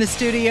 Hammer's in the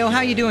studio.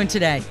 How you doing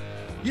today?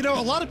 A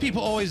lot of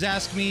people always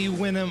ask me,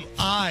 when am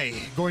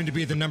I going to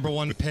be the number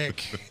one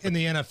pick in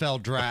the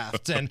NFL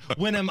draft? And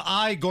when am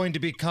I going to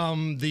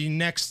become the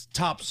next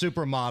top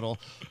supermodel?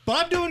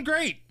 But I'm doing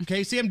great,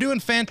 Casey. I'm doing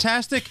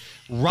fantastic.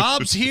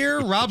 Rob's here.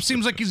 Rob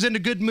seems like he's in a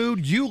good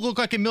mood. You look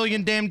like $1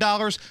 million damn,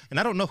 and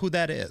I don't know who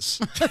that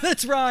is.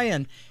 That's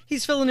Ryan.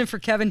 He's filling in for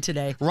Kevin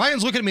today.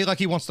 Ryan's looking at me like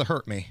he wants to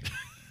hurt me.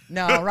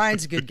 No,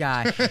 Ryan's a good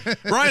guy.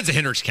 Ryan's a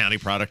Hendricks County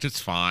product.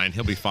 It's fine.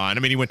 He'll be fine. I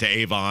mean, he went to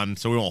Avon,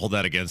 so we won't hold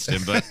that against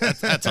him, but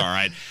that's all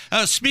right.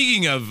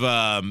 Speaking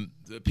of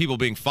people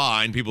being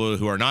fine, people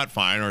who are not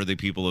fine are the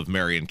people of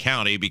Marion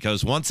County,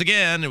 because once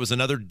again, it was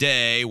another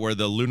day where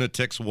the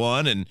lunatics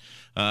won, and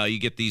you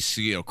get these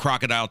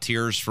crocodile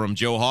tears from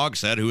Joe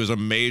Hogshead, who is a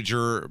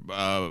major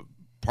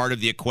part of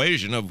the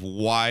equation of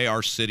why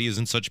our city is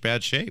in such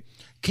bad shape.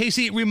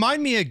 Casey,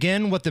 remind me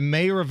again what the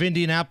mayor of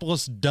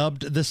Indianapolis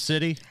dubbed the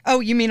city.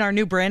 Oh, you mean our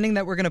new branding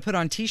that we're going to put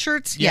on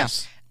T-shirts?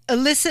 Yes. Yeah.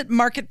 Illicit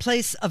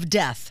Marketplace of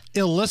Death.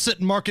 Illicit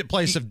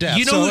Marketplace of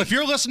Death. So if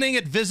you're listening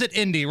at Visit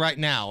Indy right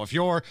now, if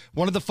you're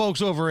one of the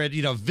folks over at,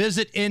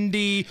 Visit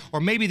Indy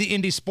or maybe the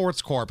Indy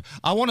Sports Corp,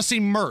 I want to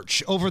see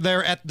merch over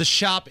there at the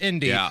Shop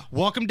Indy. Yeah.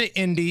 Welcome to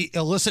Indy,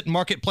 Illicit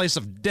Marketplace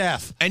of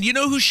Death. And you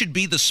know who should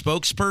be the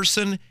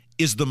spokesperson?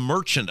 Is the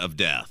Merchant of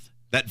Death.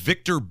 That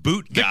Victor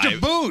Boot guy. Victor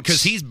Boot.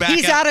 Because he's back.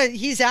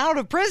 He's out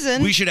of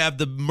prison. We should have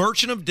the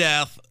Merchant of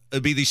Death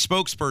be the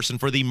spokesperson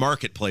for the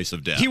Marketplace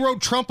of Death. He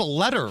wrote Trump a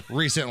letter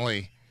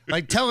recently,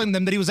 telling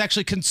them that he was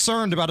actually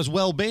concerned about his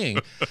well-being.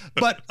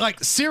 But,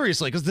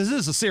 seriously, because this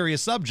is a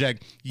serious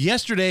subject,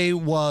 yesterday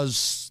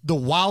was the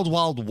Wild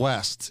Wild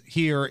West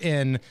here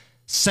in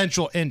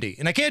Central Indy.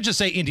 And I can't just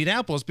say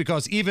Indianapolis,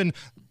 because even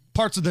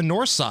parts of the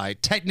north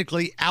side,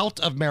 technically out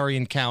of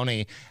Marion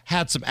County,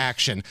 had some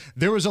action.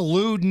 There was a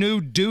lewd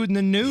nude dude in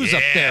the news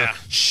up there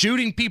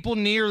shooting people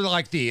near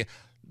the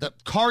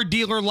car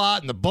dealer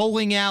lot and the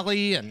bowling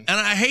alley. And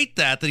I hate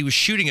that he was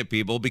shooting at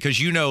people,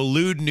 because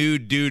lewd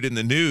nude dude in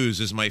the news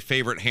is my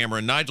favorite Hammer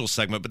and Nigel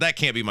segment, but that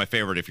can't be my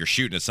favorite if you're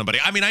shooting at somebody.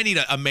 I mean, I need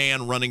a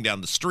man running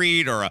down the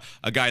street, or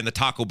a guy in the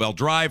Taco Bell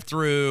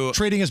drive-thru.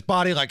 Treating his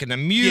body like an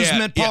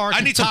amusement park. I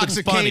need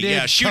something funny.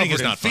 Yeah, shooting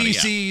is not funny.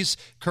 Feces.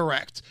 Yeah.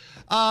 Correct.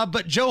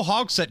 But Joe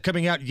Hogshead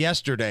coming out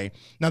yesterday.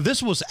 Now,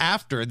 this was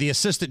after the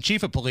Assistant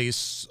Chief of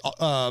Police,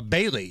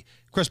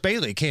 Chris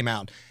Bailey, came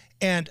out.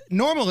 And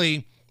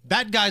normally,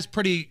 that guy's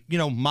pretty,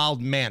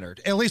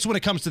 mild-mannered, at least when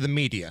it comes to the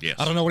media. Yes.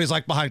 I don't know what he's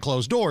like behind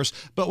closed doors,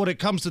 but when it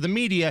comes to the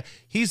media,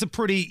 he's a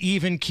pretty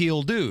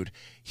even-keeled dude.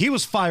 He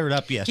was fired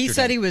up yesterday. He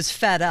said he was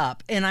fed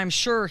up, and I'm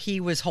sure he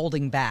was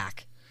holding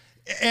back.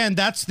 And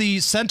that's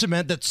the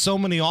sentiment that so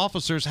many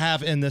officers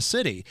have in the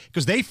city,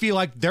 because they feel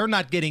like they're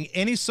not getting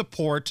any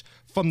support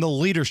from the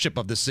leadership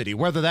of the city,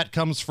 whether that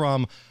comes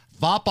from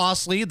Vop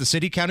Osley, the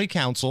city county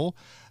council,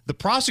 the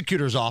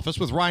prosecutor's office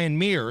with Ryan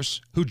Mears,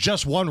 who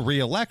just won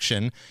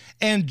re-election,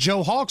 and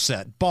Joe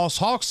Hogshead, Boss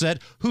Hogshead,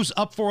 who's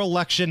up for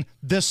election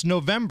this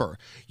November.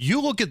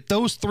 You look at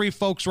those three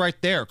folks right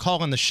there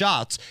calling the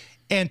shots,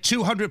 and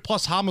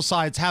 200-plus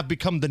homicides have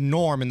become the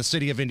norm in the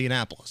city of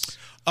Indianapolis.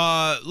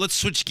 Let's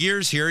switch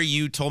gears here.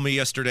 You told me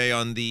yesterday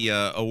on the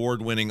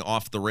award-winning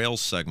Off the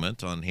Rails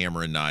segment on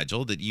Hammer and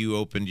Nigel that you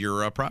opened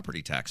your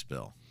property tax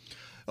bill.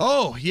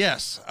 Oh,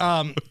 yes.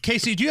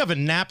 Casey, do you have a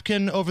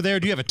napkin over there?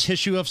 Do you have a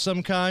tissue of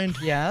some kind?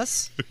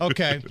 Yes.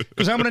 Okay,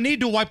 because I'm going to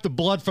need to wipe the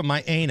blood from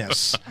my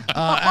anus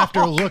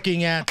after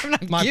looking at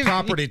my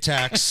property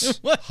tax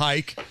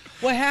hike.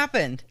 What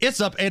happened? It's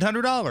up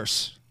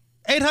 $800.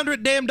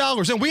 $800 damn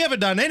dollars, and we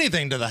haven't done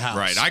anything to the house.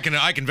 Right. I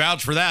can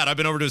vouch for that. I've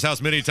been over to his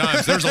house many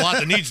times. There's a lot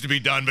that needs to be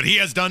done, but he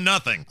has done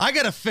nothing. I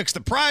got to fix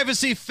the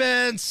privacy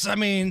fence. I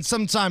mean,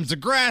 sometimes the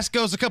grass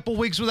goes a couple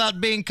weeks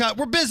without being cut.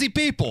 We're busy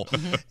people.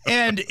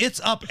 And it's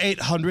up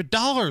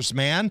 $800,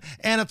 man.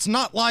 And it's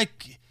not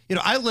like,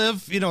 I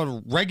live, in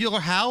a regular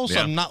house.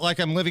 Yeah. I'm not like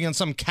I'm living in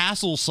some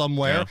castle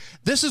somewhere. Yeah.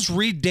 This is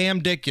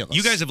ridiculous.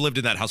 You guys have lived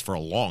in that house for a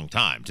long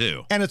time,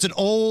 too. And it's an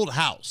old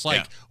house. Like,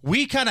 Yeah.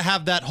 we kind of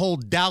have that whole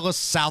Dallas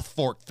South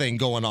Fork thing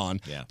going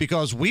on. Yeah.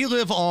 Because we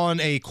live on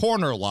a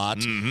corner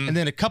lot, and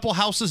then a couple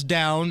houses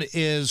down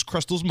is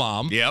Crystal's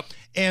mom. Yep.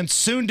 And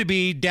soon to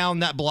be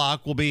down that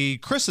block will be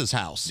Chris's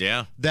house.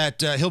 Yeah.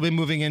 That he'll be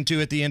moving into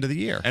at the end of the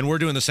year. And we're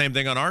doing the same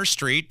thing on our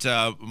street.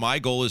 My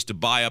goal is to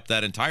buy up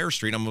that entire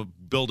street. I'm going to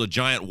build a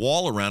giant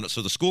wall around it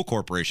so the school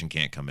corporation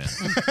can't come in.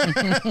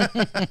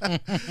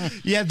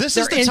 Yeah, this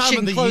They're is the time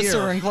of the closer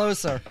year. and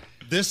closer.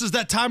 This is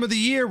that time of the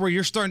year where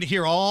you're starting to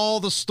hear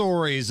all the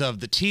stories of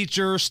the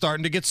teachers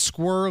starting to get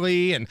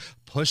squirrely and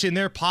pushing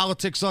their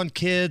politics on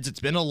kids.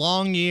 It's been a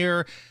long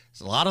year.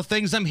 There's a lot of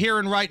things I'm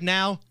hearing right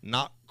now.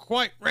 Not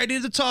quite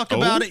ready to talk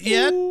about it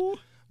yet,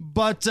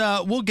 but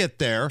we'll get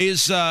there.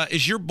 Is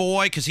your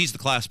boy, because he's the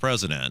class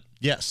president,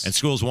 Yes. and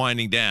school's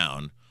winding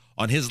down,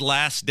 on his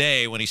last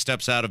day when he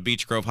steps out of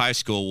Beech Grove High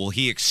School, will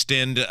he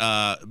extend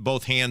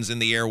both hands in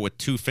the air with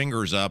two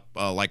fingers up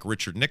like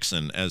Richard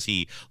Nixon as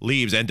he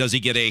leaves? And does he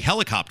get a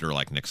helicopter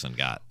like Nixon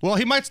got? Well,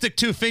 he might stick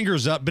two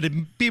fingers up, but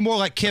it'd be more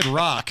like Kid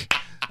Rock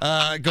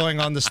going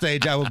on the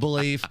stage, I would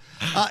believe.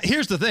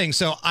 Here's the thing.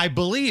 So I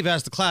believe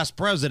as the class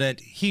president,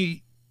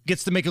 he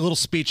gets to make a little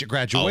speech at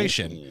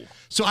graduation. Oh.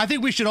 So I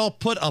think we should all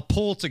put a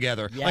poll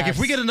together. Like, if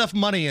we get enough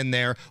money in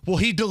there, will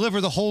he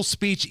deliver the whole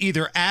speech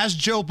either as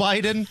Joe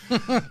Biden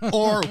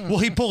or will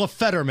he pull a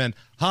Fetterman?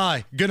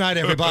 Hi, good night,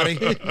 everybody.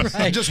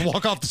 And just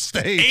walk off the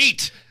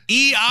stage.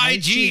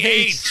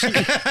 EIGH.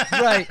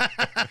 Right.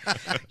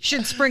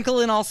 Should sprinkle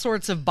in all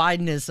sorts of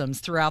Bidenisms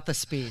throughout the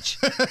speech.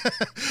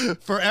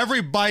 For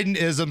every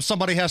Bidenism,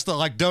 somebody has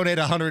to donate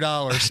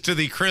 $100 to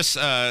the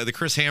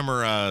Chris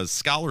Hammer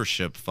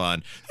Scholarship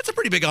Fund. That's a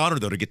pretty big honor,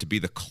 though, to get to be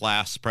the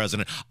class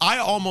president. I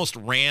almost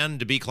ran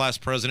to be class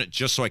president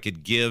just so I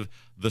could give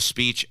the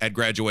speech at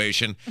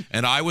graduation,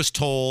 and I was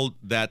told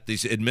that the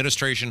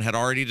administration had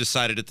already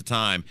decided at the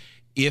time,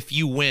 if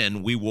you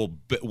win, we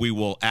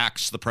will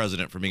axe the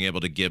president for being able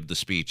to give the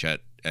speech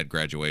at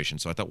graduation.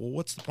 So I thought, well,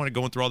 what's the point of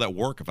going through all that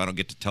work if I don't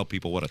get to tell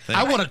people what I think?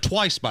 I won it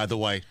twice, by the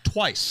way.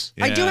 Twice.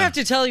 I do have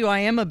to tell you, I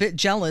am a bit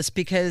jealous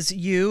because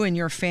you and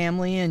your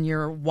family and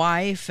your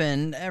wife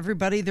and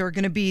everybody, they're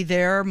going to be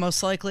there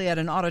most likely at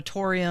an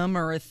auditorium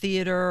or a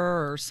theater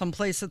or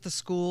someplace at the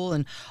school.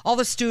 And all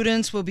the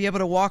students will be able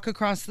to walk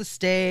across the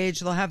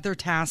stage. They'll have their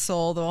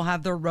tassel. They'll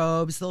have their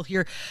robes. They'll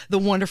hear the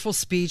wonderful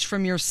speech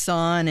from your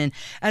son. And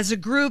as a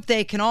group,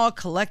 they can all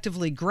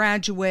collectively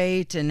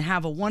graduate and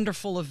have a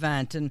wonderful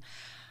event. And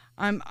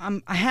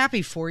I'm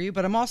happy for you,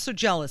 but I'm also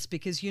jealous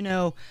because,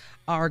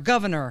 our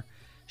governor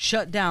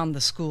shut down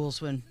the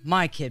schools when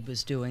my kid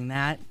was doing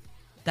that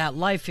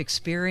life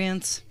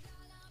experience.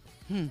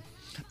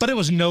 But it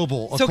was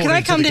noble. So can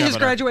I come to his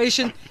governor.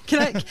 graduation?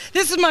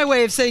 This is my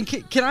way of saying,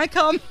 can I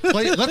come?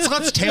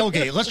 Let's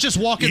tailgate. Let's just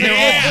walk in there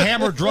all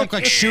hammered drunk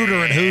like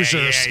Shooter and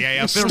Hoosiers.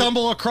 Yeah.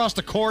 Stumble across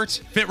the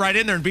court. Fit right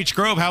in there in Beech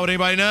Grove. How would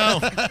anybody know?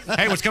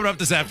 Hey, what's coming up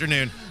this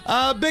afternoon?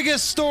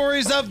 Biggest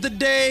stories of the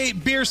day,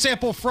 Beer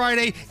Sample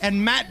Friday,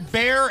 and Matt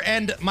Bear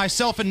and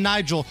myself and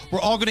Nigel, we're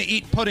all going to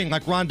eat pudding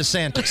like Ron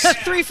DeSantis.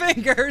 3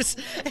 fingers.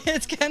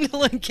 It's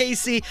Kendall and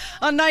Casey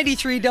on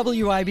 93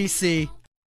 WIBC.